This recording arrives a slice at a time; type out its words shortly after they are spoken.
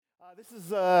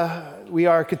We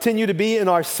are continue to be in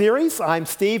our series. I'm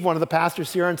Steve, one of the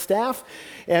pastors here on staff,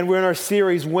 and we're in our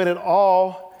series, When It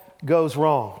All Goes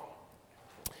Wrong.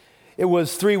 It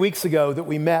was 3 weeks ago that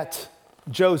we met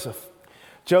Joseph.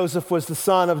 Joseph was the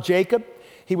son of Jacob.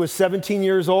 He was 17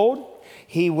 years old.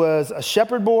 He was a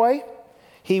shepherd boy.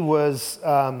 He was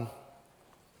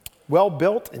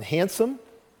well-built and handsome.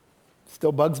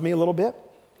 Still bugs me a little bit.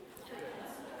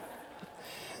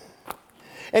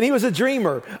 And he was a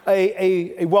dreamer,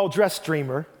 a well-dressed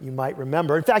dreamer, you might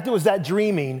remember. In fact, it was that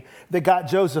dreaming that got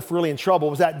Joseph really in trouble.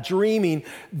 It was that dreaming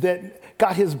that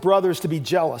got his brothers to be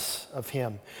jealous of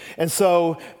him. And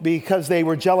so, because they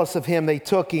were jealous of him, they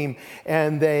took him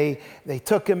and they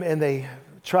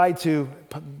tried to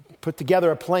put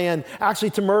together a plan,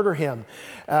 actually to murder him.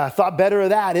 Thought better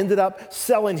of that, ended up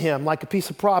selling him like a piece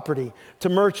of property to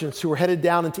merchants who were headed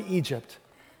down into Egypt.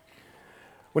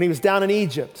 When he was down in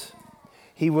Egypt,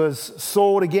 he was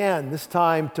sold again, this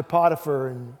time to Potiphar,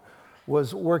 and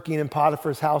was working in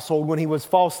Potiphar's household when he was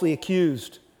falsely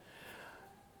accused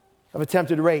of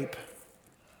attempted rape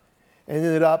and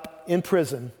ended up in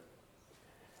prison,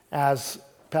 as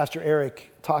Pastor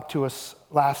Eric talked to us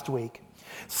last week.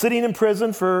 Sitting in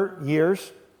prison for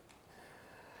years.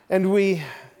 And we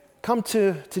come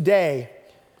to today,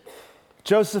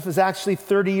 Joseph is actually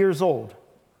 30 years old.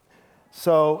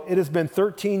 So it has been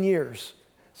 13 years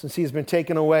since he's been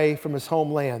taken away from his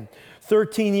homeland.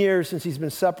 13 years since he's been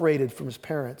separated from his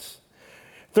parents.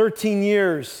 13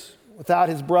 years without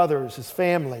his brothers, his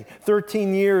family.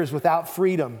 13 years without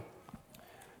freedom.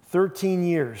 13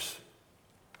 years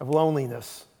of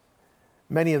loneliness.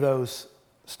 Many of those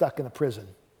stuck in a prison.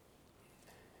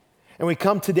 And we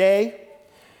come today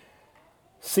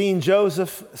seeing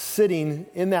Joseph sitting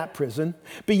in that prison,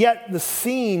 but yet the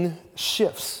scene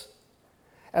shifts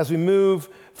as we move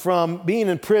from being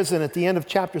in prison at the end of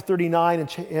chapter 39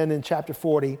 and in chapter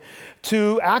 40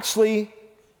 to actually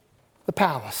the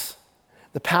palace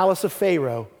of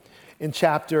Pharaoh in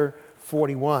chapter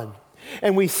 41.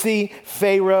 And we see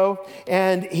Pharaoh,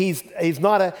 and he's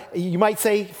not you might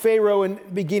say Pharaoh in the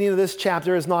beginning of this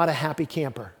chapter is not a happy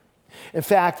camper. In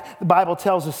fact, the Bible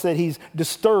tells us that he's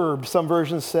disturbed. Some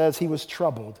versions says he was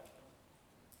troubled.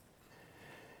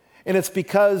 And it's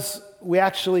because we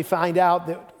actually find out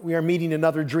that we are meeting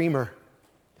another dreamer.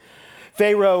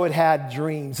 Pharaoh had had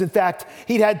dreams. In fact,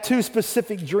 he'd had two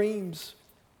specific dreams.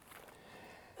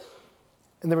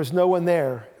 And there was no one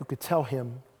there who could tell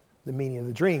him the meaning of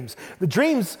the dreams. The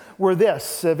dreams were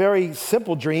very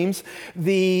simple dreams.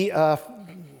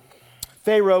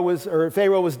 Pharaoh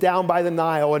was down by the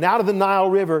Nile, and out of the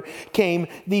Nile River came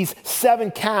these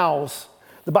 7 cows.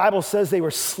 The Bible says they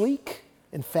were sleek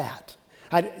and fat.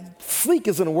 Sleek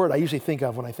isn't a word I usually think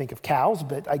of when I think of cows,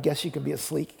 but I guess you can be a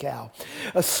sleek cow.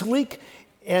 A sleek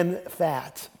and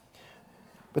fat.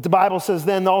 But the Bible says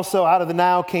then also out of the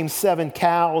Nile came 7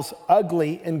 cows,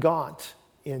 ugly and gaunt,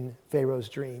 in Pharaoh's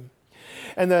dream.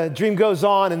 And the dream goes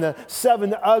on, and the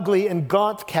 7 ugly and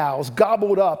gaunt cows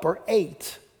gobbled up or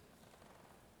ate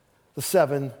the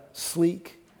 7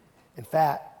 sleek and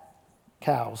fat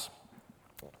cows.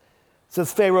 It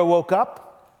says Pharaoh woke up,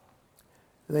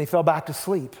 and then he fell back to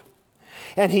sleep.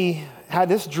 And he had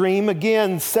this dream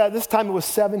again. This time it was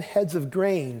 7 heads of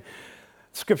grain.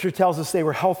 Scripture tells us they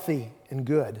were healthy and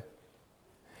good.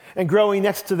 And growing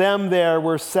next to them there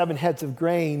were 7 heads of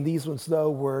grain. These ones, though,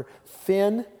 were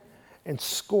thin and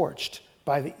scorched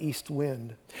by the east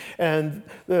wind. And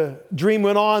the dream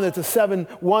went on that the 7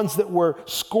 ones that were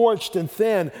scorched and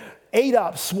thin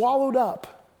swallowed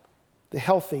up the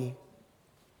healthy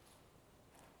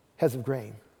heads of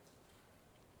grain.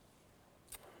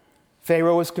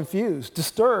 Pharaoh was confused,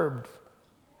 disturbed.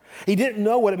 He didn't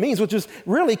know what it means, which is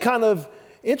really kind of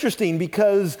interesting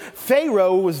because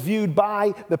Pharaoh was viewed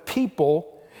by the people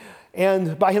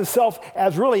and by himself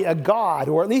as really a god,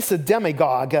 or at least a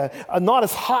demigod, not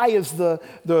as high as the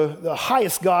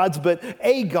highest gods, but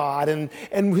a god. And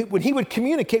when he would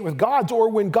communicate with gods, or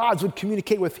when gods would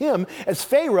communicate with him as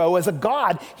Pharaoh, as a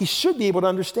god, he should be able to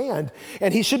understand,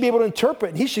 and he should be able to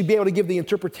interpret, and he should be able to give the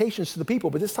interpretations to the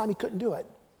people. But this time he couldn't do it.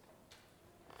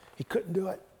 He couldn't do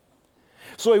it.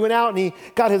 So he went out and he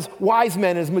got his wise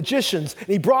men, his magicians, and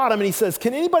he brought them and he says,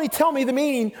 "Can anybody tell me the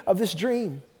meaning of this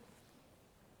dream?"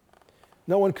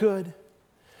 No one could.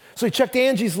 So he checked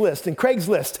Angie's list and Craig's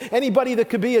list, anybody that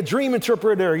could be a dream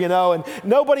interpreter, and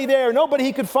nobody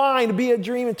he could find to be a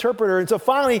dream interpreter. And so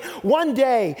finally, one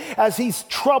day, as he's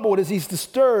troubled, as he's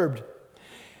disturbed,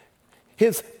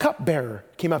 his cupbearer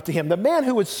came up to him, the man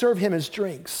who would serve him his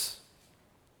drinks.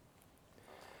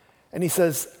 And he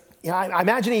says, I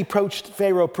imagine he approached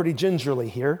Pharaoh pretty gingerly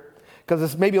here. because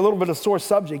it's maybe a little bit of a sore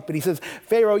subject, but he says,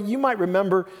 Pharaoh, you might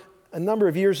remember a number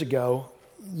of years ago,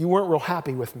 you weren't real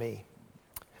happy with me.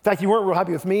 In fact, you weren't real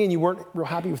happy with me and you weren't real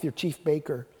happy with your chief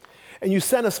baker. And you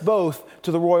sent us both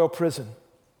to the royal prison.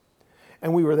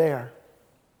 And we were there.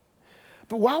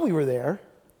 But while we were there,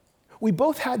 we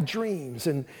both had dreams.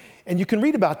 And you can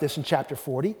read about this in chapter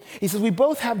 40. He says, we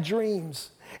both have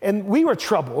dreams. And we were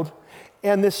troubled.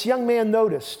 And this young man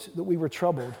noticed that we were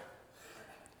troubled.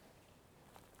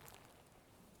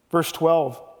 Verse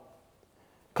 12,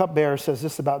 cupbearer says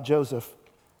this about Joseph.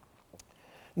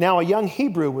 Now a young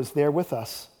Hebrew was there with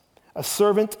us, a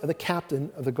servant of the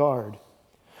captain of the guard.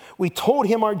 We told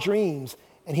him our dreams,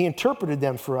 and he interpreted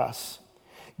them for us,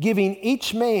 giving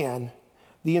each man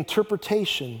the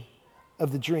interpretation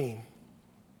of the dream.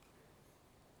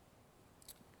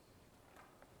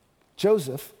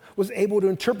 Joseph was able to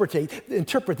interpret.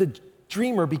 The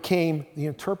dreamer became the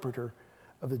interpreter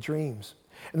of the dreams.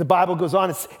 And the Bible goes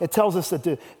on, it tells us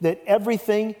that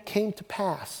everything came to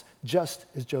pass just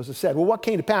as Joseph said. Well, what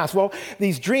came to pass? Well,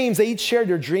 these dreams, they each shared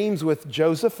their dreams with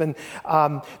Joseph, and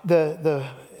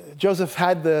Joseph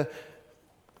had the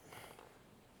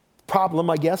problem,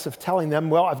 I guess, of telling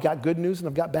them, well, I've got good news and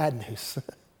I've got bad news.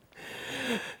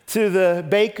 To the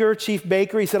baker, chief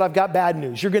baker, he said, I've got bad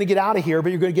news. You're going to get out of here,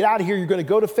 but you're going to get out of here, you're going to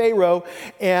go to Pharaoh,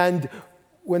 and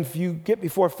when you get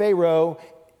before Pharaoh,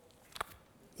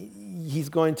 he's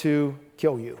going to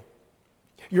kill you.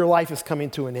 Your life is coming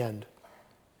to an end.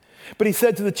 But he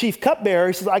said to the chief cupbearer,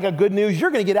 he says, I got good news. You're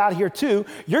going to get out of here too.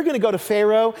 You're going to go to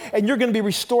Pharaoh and you're going to be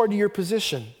restored to your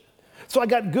position. So I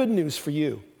got good news for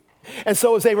you. And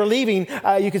so as they were leaving,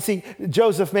 you can see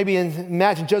Joseph, maybe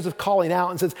imagine Joseph calling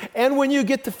out and says, and when you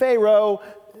get to Pharaoh,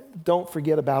 don't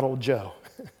forget about old Joe.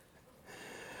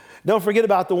 Don't forget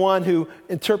about the one who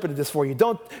interpreted this for you.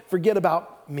 Don't forget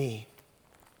about me.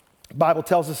 The Bible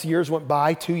tells us years went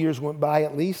by, 2 years went by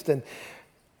at least, and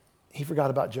he forgot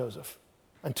about Joseph.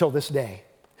 Until this day.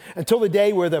 Until the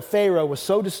day where the Pharaoh was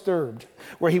so disturbed,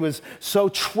 where he was so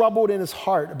troubled in his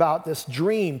heart about this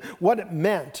dream, what it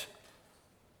meant,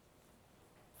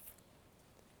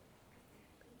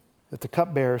 that the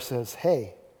cupbearer says,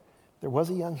 hey, there was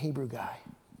a young Hebrew guy.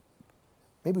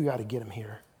 Maybe we ought to get him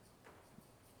here.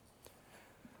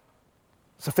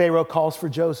 So Pharaoh calls for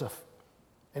Joseph.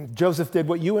 And Joseph did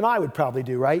what you and I would probably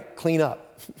do, right? Clean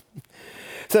up.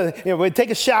 So we'd take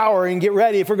a shower and get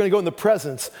ready if we're going to go in the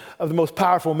presence of the most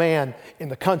powerful man in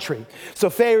the country. So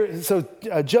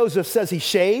Joseph says he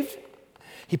shaved,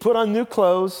 he put on new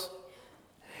clothes,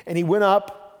 and he went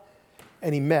up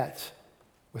and he met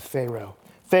with Pharaoh.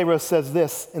 Pharaoh says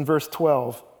this in verse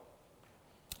 12,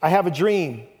 I have a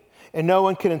dream and no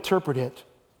one can interpret it.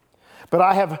 But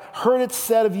I have heard it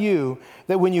said of you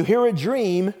that when you hear a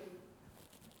dream,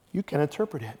 you can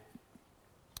interpret it.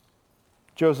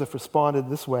 Joseph responded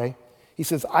this way. He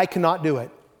says, I cannot do it.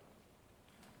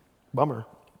 Bummer.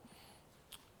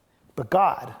 But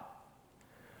God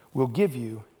will give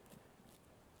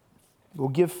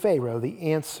Pharaoh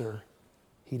the answer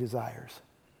he desires.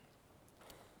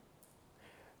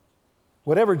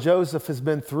 Whatever Joseph has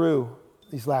been through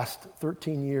these last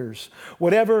 13 years,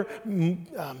 whatever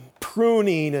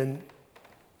pruning and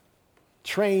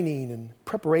training and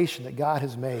preparation that God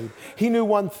has made, he knew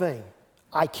one thing,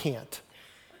 I can't.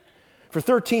 For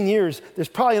 13 years, there's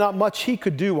probably not much he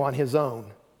could do on his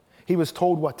own. He was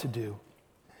told what to do.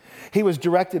 He was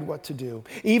directed what to do.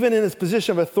 Even in his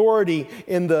position of authority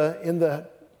in the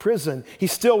prison, he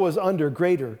still was under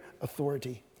greater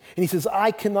authority. And he says,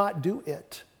 I cannot do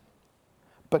it,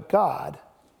 but God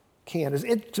can. There's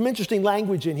some interesting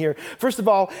language in here. First of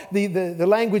all, the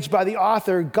language by the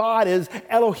author, God is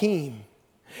Elohim.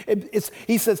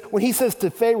 He says, when he says to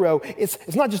Pharaoh,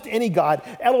 it's not just any God,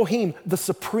 Elohim, the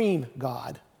supreme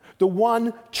God, the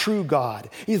one true God.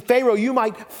 Pharaoh, you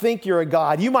might think you're a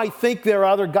God. You might think there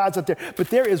are other gods out there, but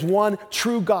there is one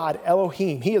true God,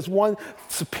 Elohim. He is one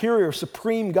superior,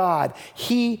 supreme God.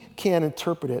 He can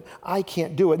interpret it. I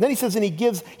can't do it. And then he says, and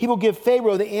he will give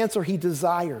Pharaoh the answer he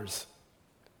desires.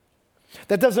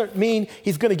 That doesn't mean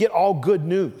he's going to get all good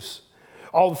news,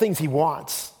 all the things he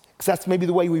wants. Because that's maybe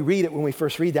the way we read it when we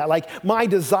first read that. Like, my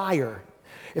desire.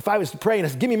 If I was to pray and I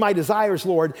said, give me my desires,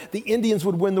 Lord, the Indians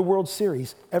would win the World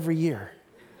Series every year.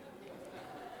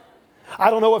 I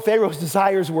don't know what Pharaoh's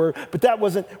desires were, but that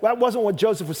wasn't what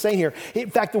Joseph was saying here. In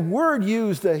fact, the word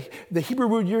used, the Hebrew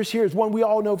word used here is one we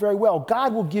all know very well.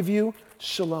 God will give you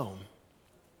shalom.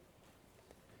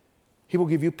 He will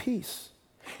give you peace.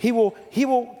 He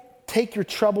will take your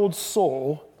troubled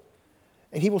soul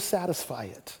and he will satisfy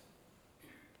it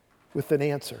with an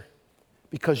answer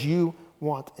because you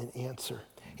want an answer.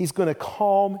 He's going to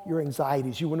calm your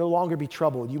anxieties. You will no longer be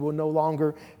troubled. You will no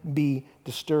longer be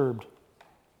disturbed.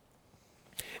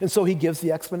 And so he gives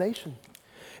the explanation.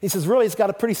 He says, really, it's got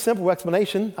a pretty simple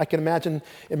explanation. I can imagine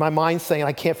in my mind saying,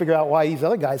 I can't figure out why these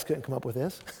other guys couldn't come up with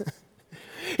this.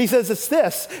 He says it's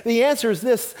this. The answer is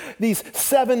this. These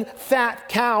 7 fat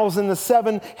cows and the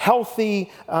 7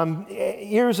 healthy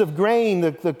ears of grain,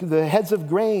 the heads of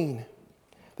grain,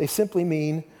 they simply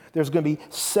mean there's going to be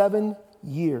 7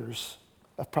 years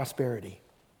of prosperity.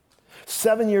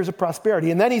 7 years of prosperity.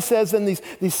 And then he says then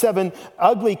these 7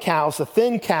 ugly cows, the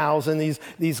thin cows, and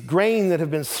these grain that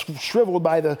have been shriveled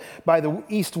by the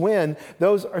east wind,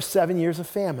 those are 7 years of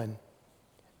famine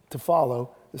to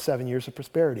follow the 7 years of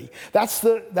prosperity. That's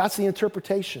the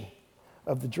interpretation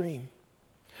of the dream.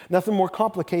 Nothing more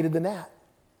complicated than that.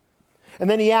 And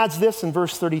then he adds this in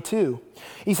verse 32.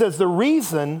 He says, the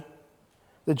reason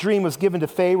the dream was given to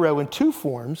Pharaoh in 2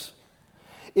 forms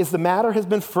is the matter has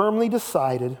been firmly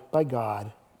decided by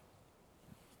God,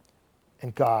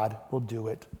 and God will do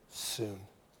it soon.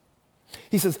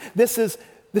 He says, this is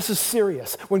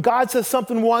serious. When God says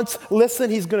something once, listen,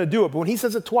 he's going to do it. But when he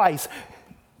says it twice,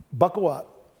 buckle up.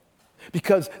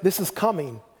 Because this is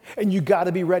coming, and you got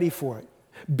to be ready for it.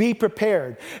 Be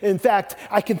prepared. In fact,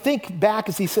 I can think back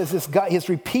as he says this, God is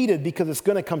repeated because it's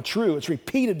going to come true. It's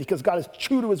repeated because God is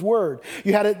true to his word.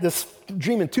 You had this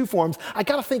dream in 2 forms. I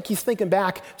got to think he's thinking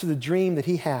back to the dream that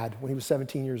he had when he was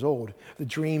 17 years old, the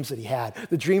dreams that he had,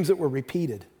 the dreams that were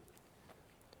repeated.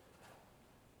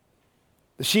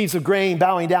 The sheaves of grain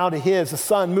bowing down to his, the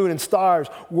sun, moon, and stars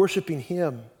worshiping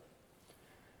him.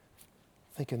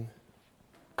 Thinking,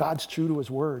 God's true to his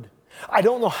word. I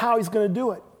don't know how he's going to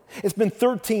do it. It's been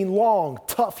 13 long,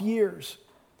 tough years,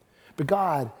 but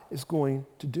God is going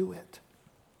to do it.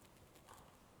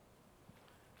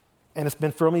 And it's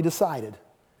been firmly decided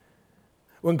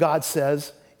when God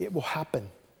says it will happen.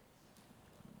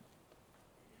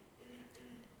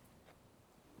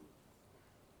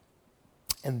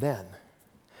 And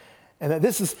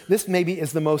this maybe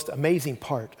is the most amazing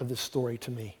part of this story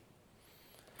to me.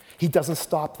 He doesn't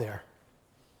stop there.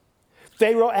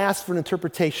 Pharaoh asked for an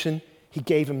interpretation. He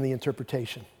gave him the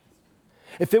interpretation.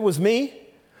 If it was me,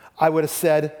 I would have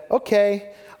said,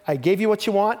 okay, I gave you what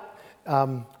you want.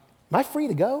 Am I free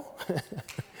to go?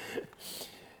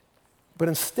 But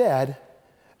instead,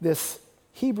 this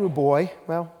Hebrew boy,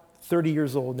 30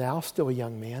 years old now, still a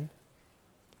young man,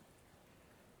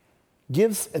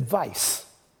 gives advice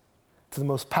to the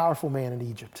most powerful man in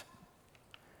Egypt.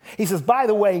 He says, by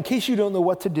the way, in case you don't know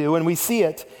what to do, and we see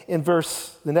it in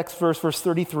the next verse, verse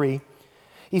 33,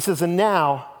 he says, and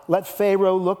now let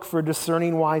Pharaoh look for a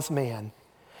discerning wise man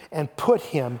and put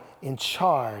him in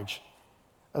charge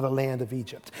of the land of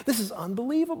Egypt. This is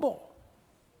unbelievable.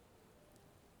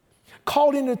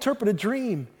 Called in to interpret a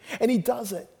dream, and he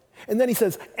does it. And then he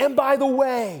says, and by the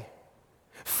way,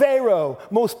 Pharaoh,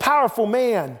 most powerful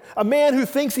man, a man who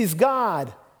thinks he's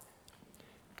God,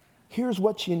 here's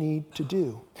what you need to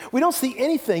do. We don't see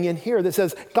anything in here that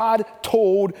says God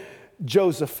told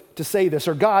Joseph to say this,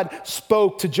 or God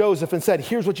spoke to Joseph and said,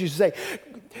 here's what you should say.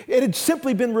 It had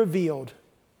simply been revealed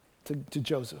to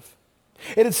Joseph.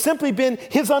 It had simply been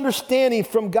his understanding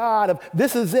from God of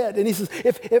this is it. And he says,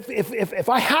 if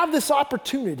I have this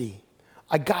opportunity,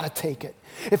 I got to take it.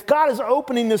 If God is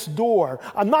opening this door,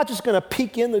 I'm not just going to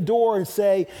peek in the door and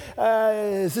say,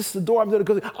 is this the door I'm going to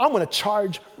go through? I'm going to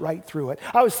charge right through it.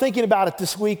 I was thinking about it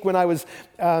this week when I was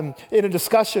in a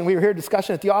discussion. We were here in a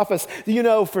discussion at the office. You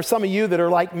know, for some of you that are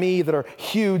like me, that are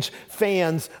huge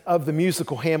fans of the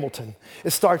musical Hamilton,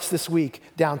 it starts this week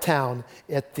downtown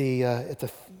at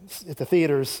the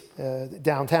theaters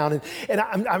downtown. And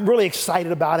I'm really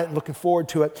excited about it and looking forward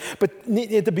to it. But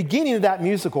at the beginning of that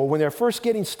musical, when they're first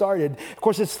getting started, of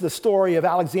course, it's the story of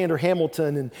Alexander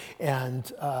Hamilton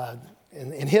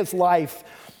and his life.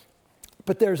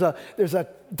 But there's a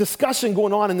discussion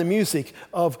going on in the music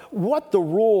of what the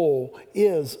role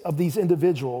is of these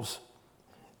individuals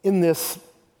in this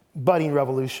budding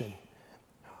revolution.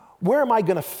 Where am I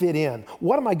going to fit in?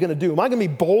 What am I going to do? Am I going to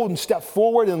be bold and step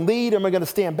forward and lead? Or am I going to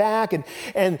stand back?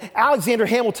 And Alexander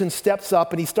Hamilton steps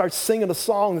up and he starts singing a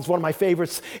song that's one of my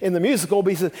favorites in the musical.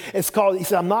 But he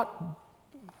said, I'm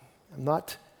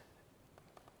not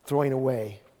throwing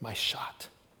away my shot.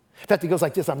 In fact, he goes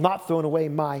like this, I'm not throwing away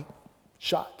my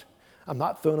shot. I'm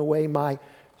not throwing away my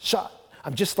shot.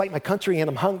 I'm just like my country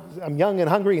and I'm young and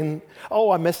hungry and,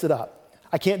 I messed it up.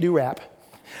 I can't do rap.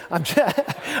 I'm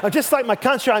just like my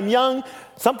country. I'm young,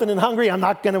 something and hungry. I'm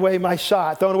not going to away my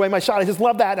shot, throwing away my shot. I just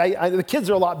love that. The kids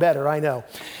are a lot better, I know.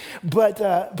 But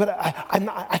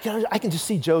I can just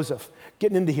see Joseph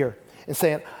getting into here and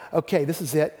saying, okay, this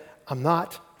is it. I'm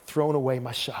not thrown away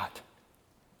my shot.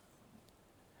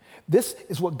 This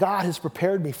is what God has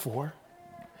prepared me for.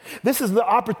 This is the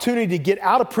opportunity to get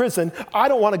out of prison. I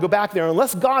don't want to go back there.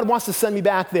 Unless God wants to send me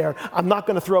back there, I'm not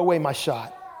going to throw away my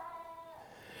shot.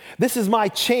 This is my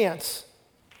chance,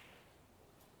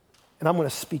 and I'm going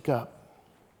to speak up.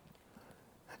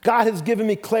 God has given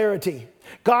me clarity.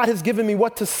 God has given me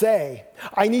what to say.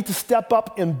 I need to step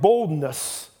up in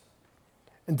boldness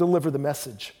and deliver the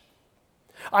message.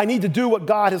 I need to do what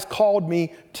God has called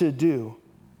me to do.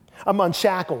 I'm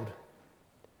unshackled.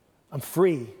 I'm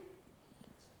free.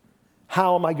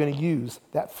 How am I going to use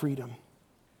that freedom?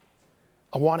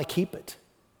 I want to keep it.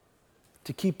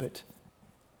 To keep it,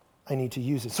 I need to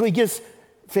use it. So he gives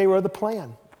Pharaoh the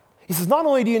plan. He says, not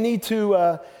only do you need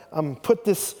to put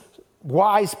this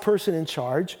wise person in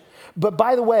charge, but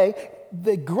by the way,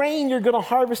 the grain you're going to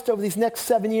harvest over these next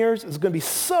 7 years is going to be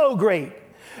so great.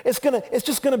 It's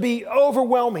just going to be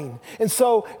overwhelming. And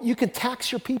so you can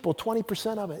tax your people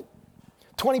 20% of it.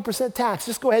 20% tax.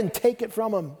 Just go ahead and take it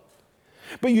from them.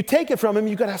 But you take it from them,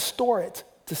 you've got to store it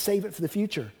to save it for the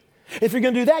future. If you're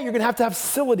going to do that, you're going to have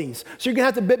facilities. So you're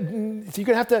going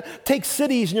to have to take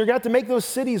cities, and you're going to have to make those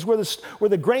cities where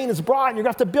the grain is brought, and you're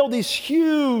going to have to build these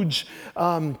huge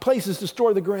places to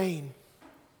store the grain.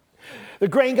 The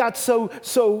grain got so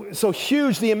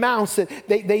huge, the amounts, that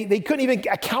they couldn't even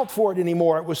account for it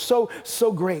anymore. It was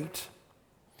so great.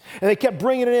 And they kept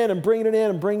bringing it in and bringing it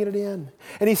in and bringing it in.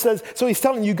 And he says, so he's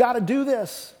telling you got to do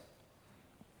this.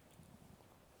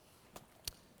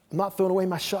 I'm not throwing away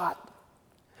my shot.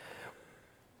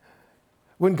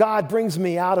 When God brings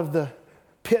me out of the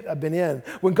pit I've been in,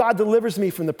 when God delivers me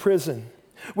from the prison,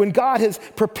 when God has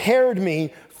prepared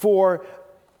me for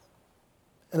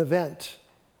an event,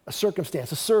 a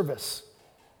circumstance, a service,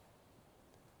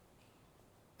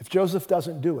 if Joseph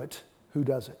doesn't do it, who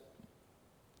does it?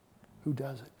 Who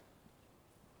does it?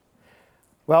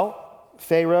 Well,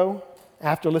 Pharaoh,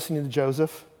 after listening to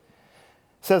Joseph,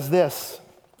 says this.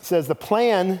 Says the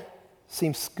plan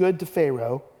seems good to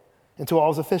Pharaoh and to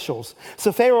all his officials.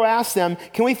 So Pharaoh asked them,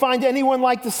 can we find anyone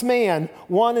like this man,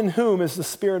 one in whom is the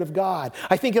Spirit of God?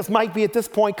 I think this might be at this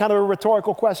point kind of a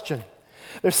rhetorical question.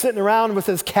 They're sitting around with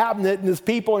his cabinet and his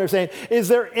people, and they're saying, is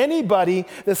there anybody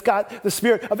that's got the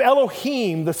Spirit of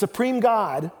Elohim, the supreme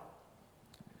God,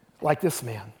 like this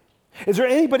man? Is there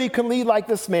anybody who can lead like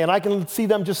this man? I can see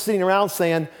them just sitting around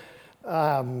saying,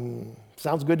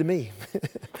 sounds good to me.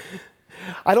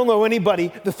 I don't know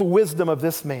anybody with the wisdom of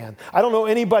this man. I don't know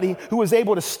anybody who was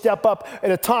able to step up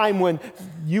at a time when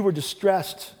you were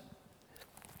distressed.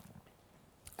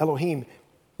 Elohim.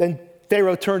 Then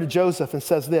Pharaoh turned to Joseph and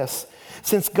says this,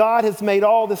 since God has made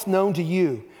all this known to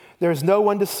you, there is no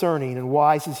one discerning and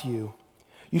wise as you.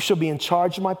 You shall be in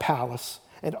charge of my palace,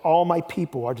 and all my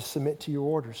people are to submit to your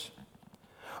orders.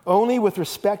 Only with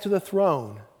respect to the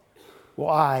throne will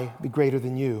I be greater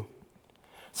than you.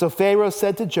 So Pharaoh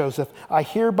said to Joseph, I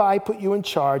hereby put you in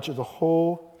charge of the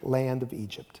whole land of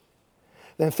Egypt.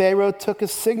 Then Pharaoh took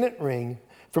his signet ring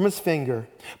from his finger,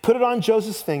 put it on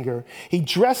Joseph's finger. He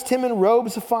dressed him in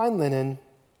robes of fine linen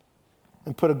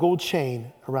and put a gold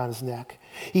chain around his neck.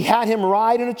 He had him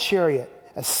ride in a chariot,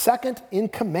 as second in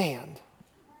command.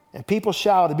 And people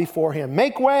shouted before him,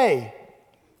 make way!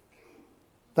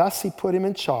 Thus he put him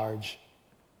in charge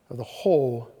of the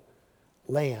whole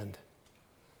land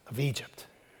of Egypt.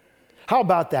 How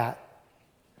about that?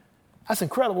 That's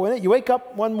incredible, isn't it? You wake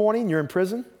up one morning, you're in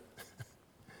prison.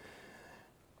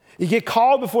 You get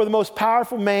called before the most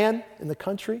powerful man in the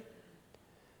country.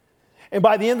 And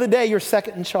by the end of the day, you're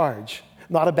second in charge.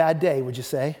 Not a bad day, would you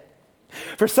say?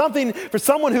 For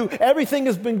someone who everything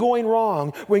has been going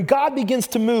wrong, when God begins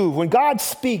to move, when God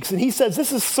speaks and he says,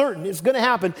 this is certain, it's going to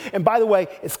happen. And by the way,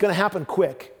 it's going to happen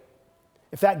quick.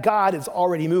 In fact, God is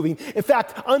already moving. In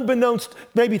fact, unbeknownst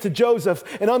maybe to Joseph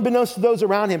and unbeknownst to those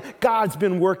around him, God's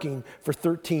been working for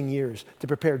 13 years to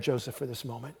prepare Joseph for this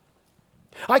moment.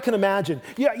 I can imagine,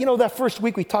 that first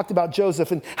week we talked about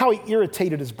Joseph and how he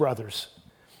irritated his brothers.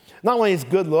 Not only his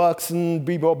good looks and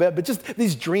but just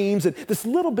these dreams and this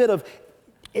little bit of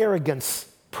arrogance,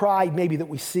 pride maybe that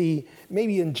we see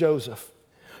maybe in Joseph.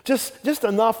 Just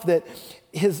enough that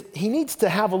he needs to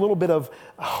have a little bit of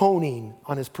honing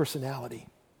on his personality.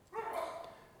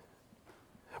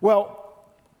 Well,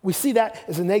 we see that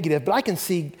as a negative, but I can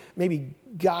see maybe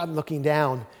God looking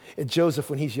down at Joseph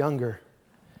when he's younger,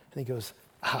 and he goes,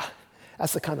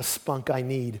 that's the kind of spunk I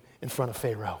need in front of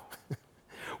Pharaoh.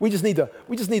 We just need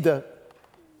to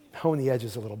hone the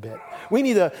edges a little bit. We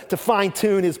need to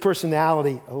fine-tune his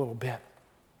personality a little bit.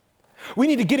 We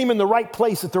need to get him in the right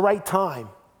place at the right time.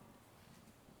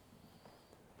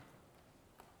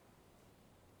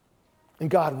 And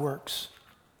God works.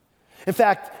 In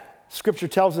fact, Scripture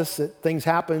tells us that things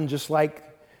happen just like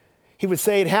he would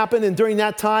say it happened. And during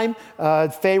that time,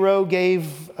 Pharaoh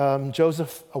gave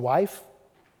Joseph a wife,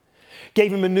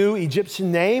 gave him a new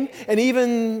Egyptian name, and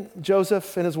even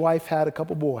Joseph and his wife had a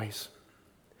couple boys.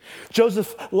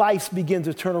 Joseph's life began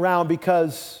to turn around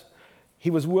because he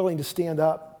was willing to stand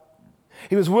up.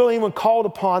 He was willing when called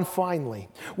upon finally.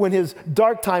 When his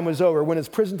dark time was over, when his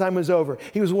prison time was over,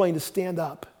 he was willing to stand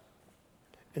up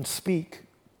and speak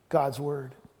God's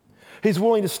word. He's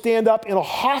willing to stand up in a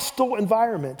hostile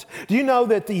environment. Do you know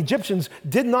that the Egyptians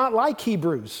did not like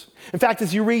Hebrews? In fact,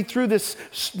 as you read through this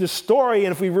story,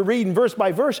 and if we were reading verse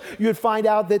by verse, you would find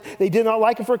out that they did not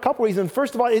like him for a couple reasons.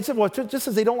 First of all, it said, well, just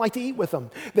as they don't like to eat with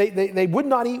them. They would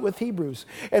not eat with Hebrews.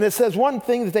 And it says one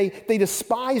thing that they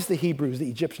despised the Hebrews, the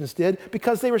Egyptians did,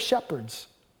 because they were shepherds.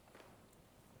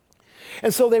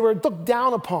 And so they were looked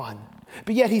down upon.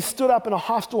 But yet he stood up in a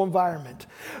hostile environment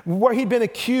where he'd been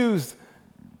accused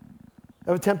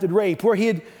of attempted rape, where he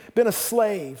had been a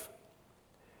slave.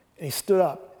 And he stood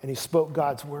up and he spoke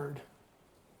God's word.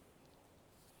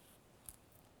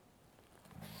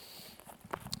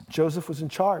 Joseph was in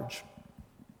charge,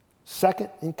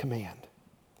 second in command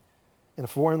in a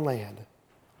foreign land,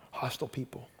 hostile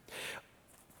people.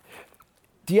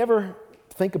 Do you ever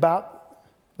think about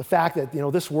the fact that,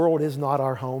 this world is not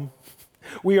our home?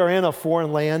 We are in a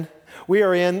foreign land. We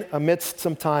are in amidst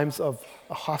sometimes of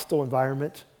a hostile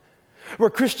environment,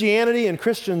 where Christianity and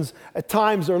Christians at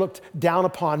times are looked down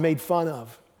upon, made fun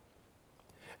of.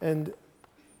 And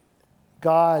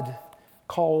God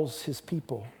calls his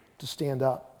people to stand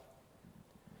up.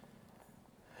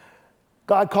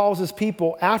 God calls his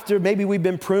people after maybe we've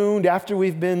been pruned, after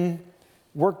we've been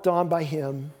worked on by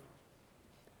him,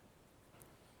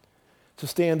 to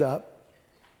stand up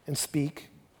and speak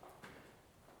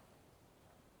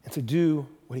and to do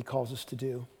what he calls us to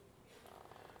do.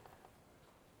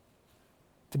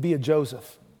 To be a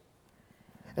Joseph,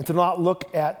 and to not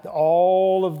look at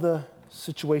all of the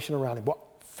situation around him. Well,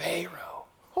 Pharaoh.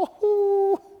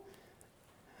 Oh,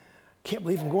 can't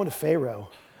believe I'm going to Pharaoh.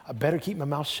 I better keep my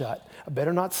mouth shut. I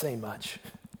better not say much.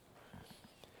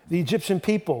 The Egyptian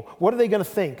people, what are they going to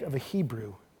think of a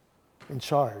Hebrew in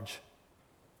charge?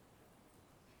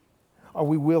 Are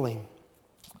we willing?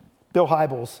 Bill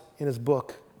Hybels, in his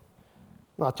book,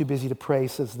 Not Too Busy to Pray,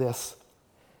 says this: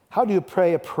 how do you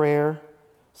pray a prayer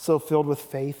so filled with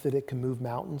faith that it can move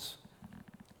mountains?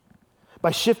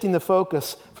 By shifting the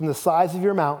focus from the size of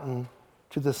your mountain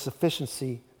to the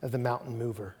sufficiency of the mountain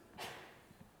mover.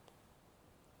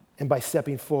 And by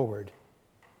stepping forward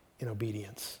in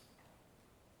obedience.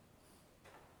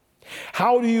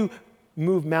 How do you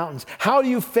move mountains? How do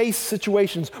you face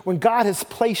situations when God has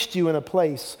placed you in a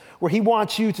place where he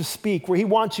wants you to speak, where he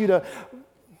wants you to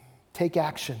take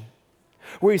action?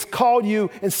 Where he's called you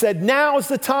and said, now is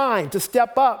the time to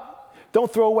step up.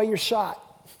 Don't throw away your shot.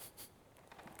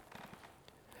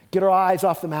 Get our eyes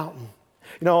off the mountain.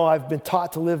 I've been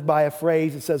taught to live by a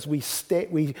phrase that says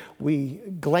we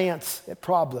glance at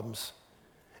problems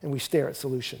and we stare at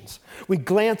solutions. We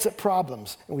glance at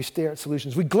problems and we stare at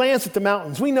solutions. We glance at the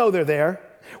mountains. We know they're there.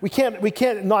 We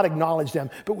can't not acknowledge them,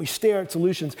 but we stare at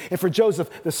solutions. And for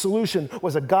Joseph, the solution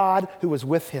was a God who was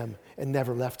with him and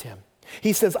never left him.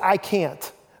 He says, I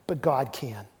can't, but God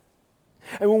can.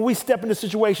 And when we step into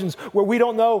situations where we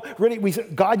don't know, really, we say,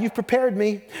 God, you've prepared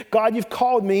me. God, you've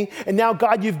called me. And now,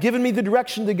 God, you've given me the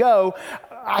direction to go.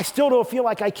 I still don't feel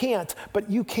like I can't, but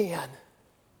you can.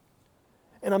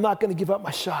 And I'm not going to give up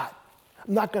my shot.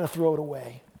 I'm not going to throw it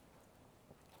away.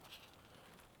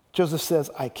 Joseph says,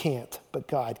 I can't, but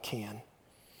God can.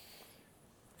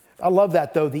 I love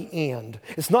that, though, the and.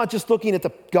 It's not just looking at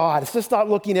the God. It's just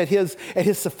not looking at his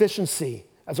sufficiency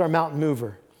as our mountain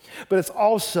mover. But it's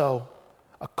also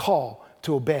a call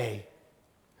to obey.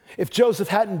 If Joseph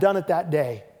hadn't done it that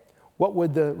day, what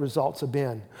would the results have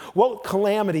been? What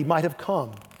calamity might have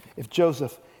come if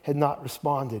Joseph had not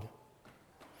responded?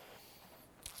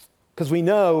 Because we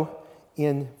know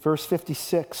in verse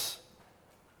 56,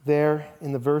 there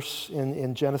in the verse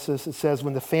in Genesis, it says,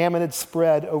 when the famine had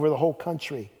spread over the whole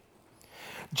country,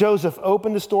 Joseph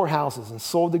opened the storehouses and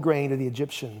sold the grain to the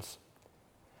Egyptians.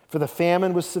 For the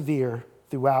famine was severe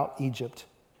throughout Egypt,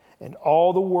 and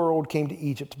all the world came to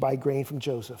Egypt to buy grain from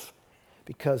Joseph,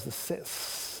 because the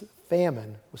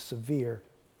famine was severe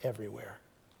everywhere.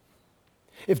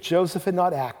 If Joseph had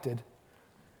not acted,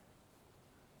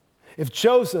 if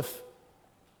Joseph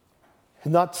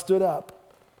had not stood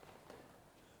up,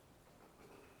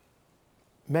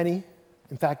 many,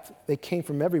 in fact, they came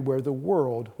from everywhere, the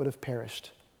world would have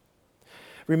perished.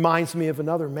 Reminds me of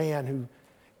another man who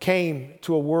came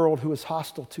to a world who was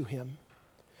hostile to him.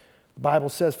 The The Bible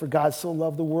says, for God so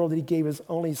loved the world that he gave his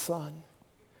only son,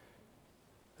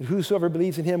 that whosoever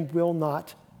believes in him will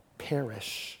not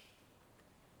perish.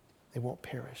 They won't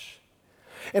perish.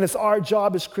 And it's our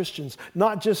job as Christians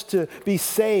not just to be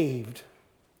saved,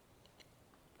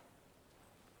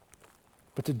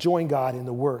 but to join God in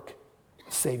the work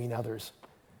of saving others.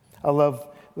 I love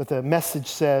what the Message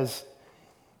says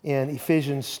in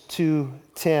Ephesians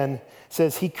 2:10. It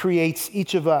says, he creates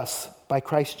each of us by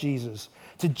Christ Jesus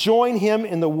to join him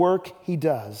in the work he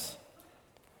does,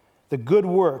 the good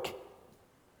work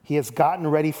he has gotten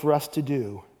ready for us to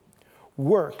do,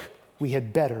 work we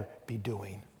had better be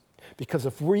doing. Because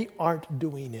if we aren't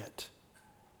doing it,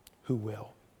 who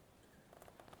will?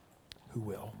 Who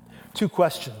will? 2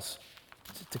 questions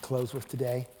to close with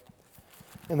today.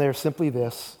 And they're simply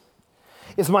this.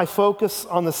 Is my focus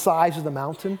on the size of the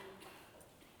mountain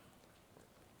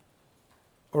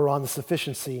or on the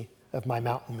sufficiency of my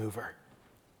mountain mover?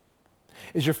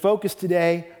 Is your focus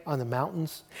today on the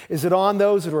mountains? Is it on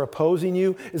those that are opposing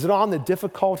you? Is it on the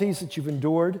difficulties that you've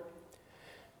endured?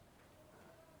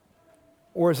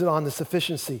 Or is it on the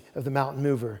sufficiency of the mountain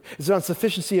mover? Is it on the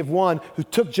sufficiency of one who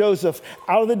took Joseph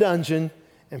out of the dungeon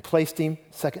and placed him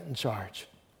second in charge?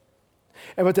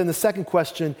 But then the second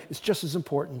question is just as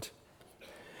important.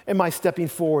 Am I stepping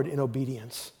forward in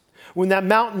obedience? When that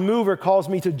mountain mover calls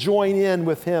me to join in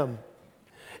with him,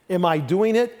 am I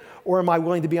doing it or am I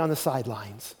willing to be on the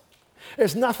sidelines?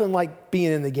 There's nothing like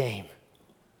being in the game.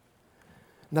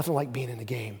 Nothing like being in the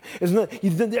game.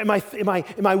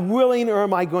 Am I willing or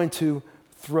am I going to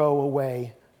throw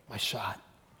away my shot?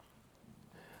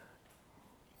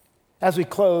 As we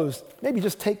close, maybe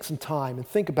just take some time and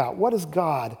think about, what has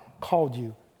God called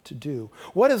you to do?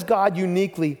 What has God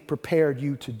uniquely prepared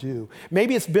you to do?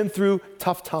 Maybe it's been through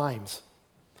tough times.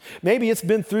 Maybe it's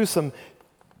been through some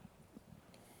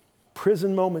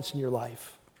prison moments in your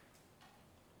life.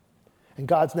 And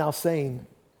God's now saying,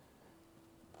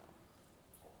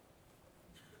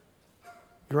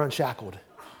 you're unshackled.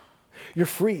 You're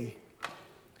free.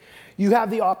 You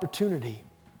have the opportunity.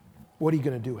 What are you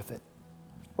going to do with it?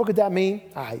 What could that mean?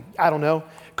 I don't know.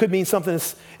 Could mean something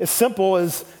as simple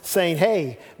as saying,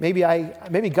 hey, maybe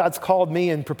God's called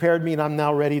me and prepared me and I'm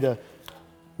now ready to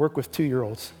work with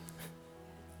 2-year-olds.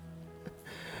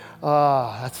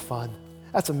 That's fun.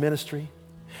 That's a ministry.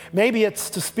 Maybe it's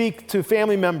to speak to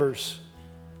family members.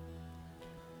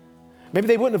 Maybe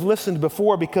they wouldn't have listened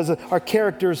before because our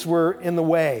characters were in the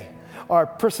way, our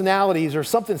personalities or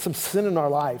some sin in our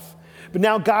life. But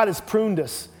now God has pruned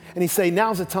us and he's saying,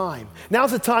 now's the time.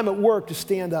 Now's the time at work to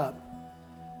stand up.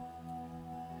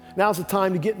 Now's the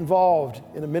time to get involved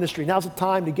in a ministry. Now's the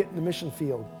time to get in the mission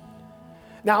field.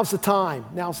 Now's the time.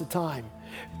 Now's the time.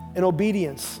 In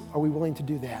obedience, are we willing to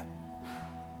do that?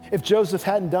 If Joseph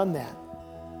hadn't done that,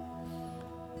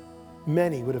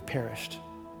 many would have perished.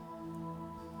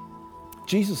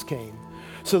 Jesus came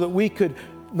so that we could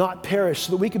not perish,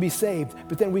 so that we could be saved,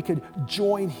 but then we could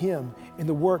join him in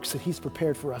the works that he's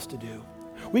prepared for us to do.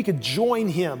 We could join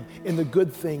him in the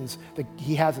good things that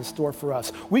he has in store for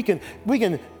us. We can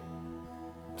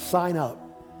sign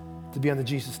up to be on the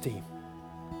Jesus team.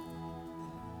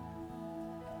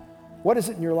 What is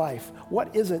it in your life?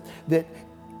 What is it that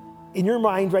in your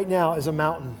mind right now is a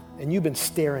mountain and you've been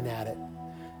staring at it?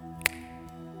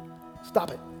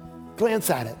 Stop it. Glance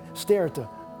at it. Stare at the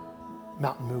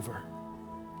mountain mover.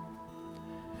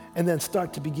 And then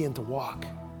start to begin to walk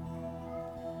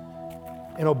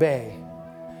and obey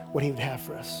what he would have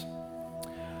for us.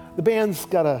 The band's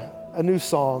got a new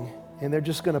song, and they're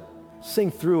just going to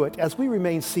sing through it as we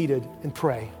remain seated and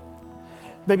pray.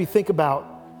 Maybe think about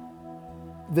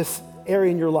this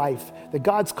area in your life that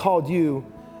God's called you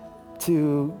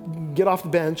to get off the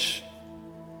bench.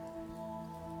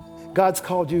 God's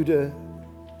called you to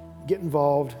get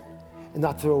involved and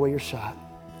not throw away your shot.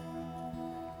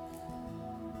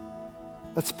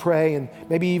 Let's pray and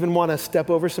maybe even want to step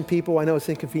over some people. I know it's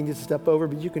inconvenient to step over,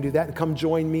 but you can do that and come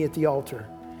join me at the altar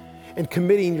and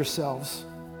committing yourselves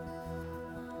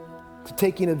to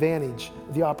taking advantage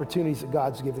of the opportunities that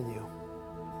God's given you.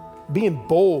 Being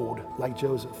bold like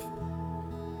Joseph.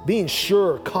 Being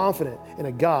sure, confident in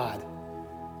a God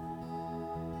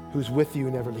who's with you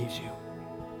and never leaves you.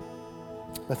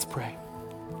 Let's pray.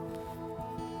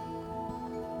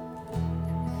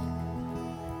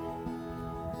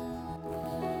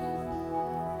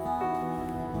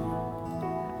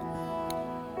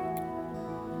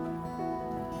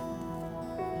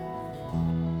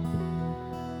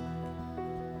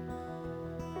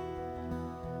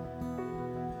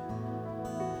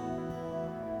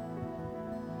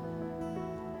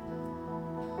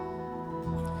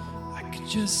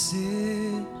 Just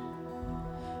sit,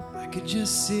 I could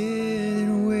just sit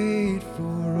and wait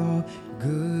for all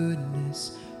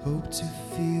goodness, hope to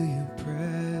feel your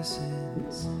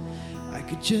presence. I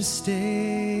could just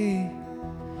stay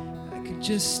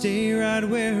right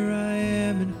where I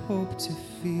am and hope to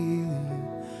feel you,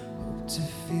 hope to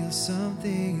feel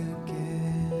something again.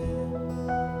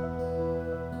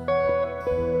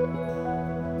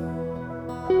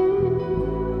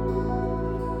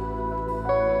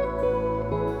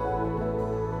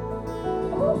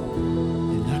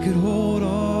 And I could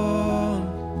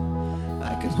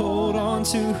hold on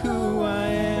to who I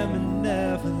am and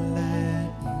never let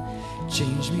you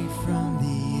change me from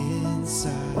the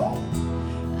inside.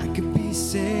 I could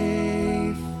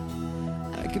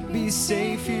be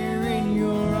safe here in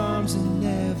your arms and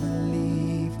never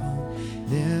leave home,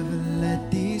 never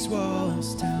let these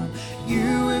walls down.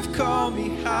 You have called me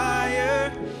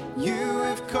higher, you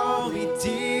have called me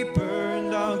deeper,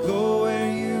 and I'll go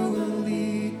where you will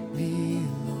lead me,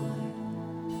 Lord.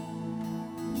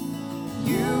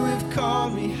 You have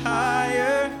called me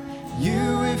higher,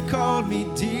 you have called me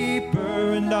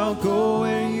deeper, and I'll go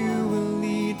where you will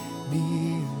lead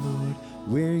me, Lord,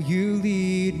 where you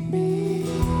lead me.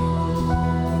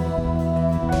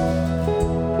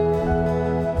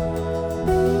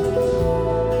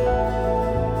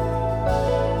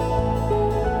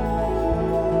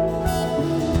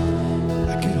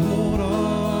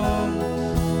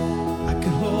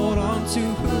 To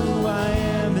who I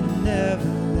am and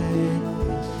never let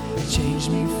you change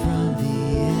me from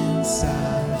the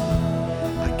inside.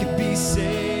 I could be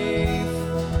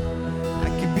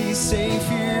safe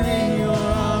here in your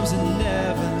arms and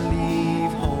never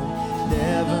leave home,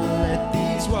 never let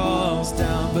these walls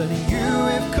down. But you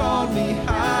have called me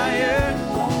higher,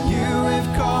 you have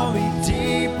called me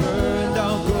deeper, and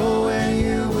I'll go where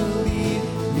you will lead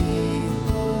me.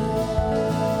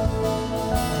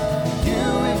 You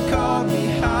have called me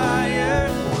higher,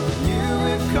 you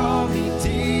have called me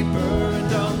deeper,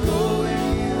 and I'll go where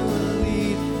you will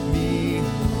lead me.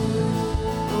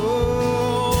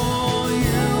 Oh,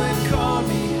 you have called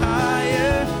me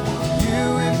higher, you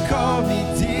have called me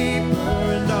deeper,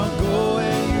 and I'll go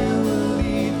where you will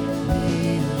lead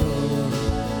me, Lord.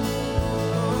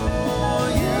 Oh,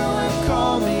 you have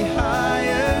called me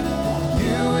higher,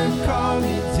 you have called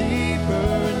me deeper,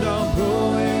 and I'll go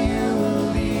where you will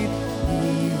lead me,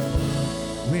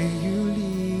 where you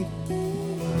lead me.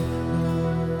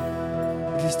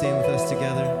 Would you stand with us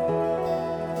together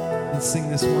and sing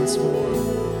this once more?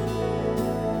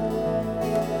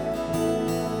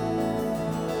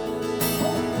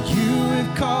 You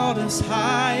have called us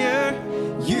higher,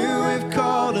 you have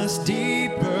called us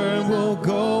deeper, and we'll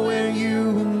go where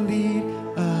you will lead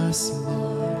us,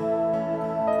 Lord.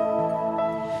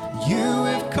 You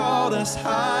have called us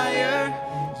higher,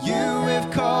 you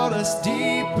have called us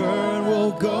deeper, and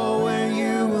we'll go where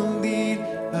you will lead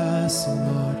us,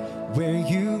 Lord, where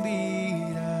you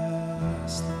lead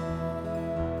us.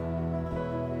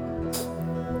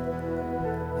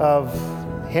 Of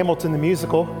Hamilton the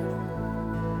musical,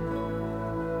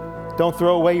 don't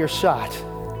throw away your shot.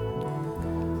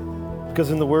 Because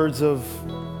in the words of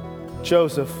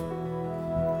Joseph,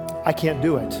 I can't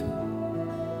do it,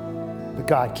 but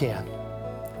God can.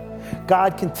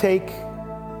 God can take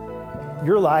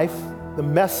your life, the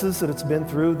messes that it's been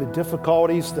through, the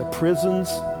difficulties, the prisons,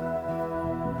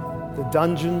 the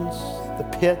dungeons, the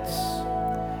pits,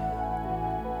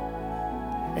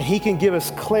 and He can give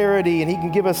us clarity, and He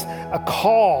can give us a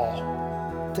call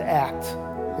to act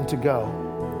and to go.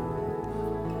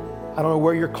 I don't know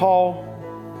where your call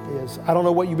is. I don't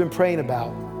know what you've been praying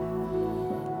about.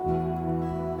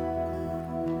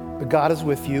 But God is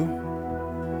with you.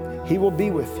 He will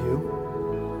be with you.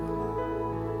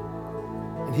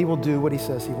 And He will do what He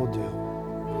says He will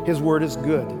do. His word is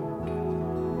good.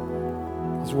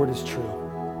 His word is true.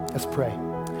 Let's pray.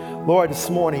 Lord, this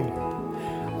morning,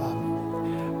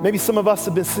 maybe some of us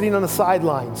have been sitting on the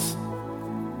sidelines.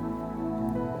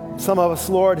 Some of us,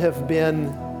 Lord, have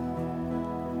been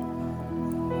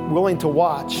willing to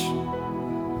watch,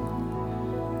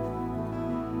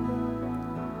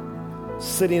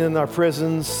 sitting in our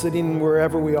prisons, sitting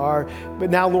wherever we are. But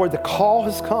now, Lord, the call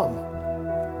has come.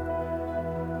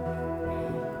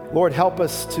 Lord, help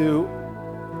us to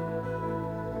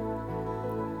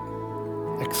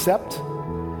accept,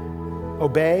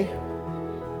 obey,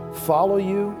 follow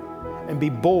you, and be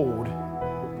bold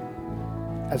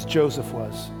as Joseph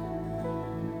was.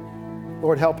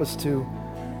 Lord, help us to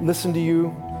listen to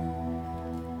you,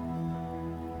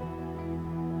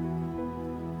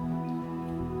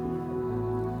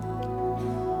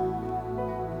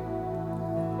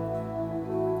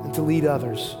 and to lead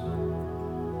others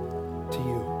to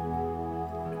you.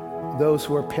 those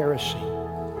who are perishing,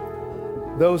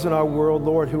 those in our world,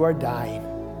 Lord, who are dying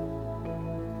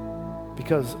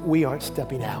because we aren't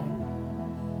stepping out.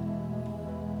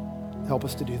 Help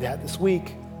us to do that this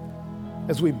week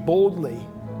as we boldly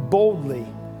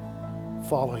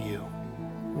follow you.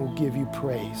 We'll give you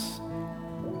praise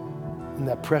in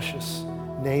that precious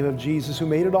name of Jesus who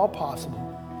made it all possible.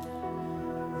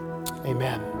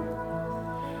 Amen.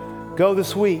 Go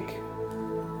this week.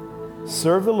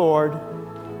 Serve the Lord.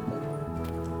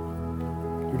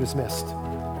 You're dismissed.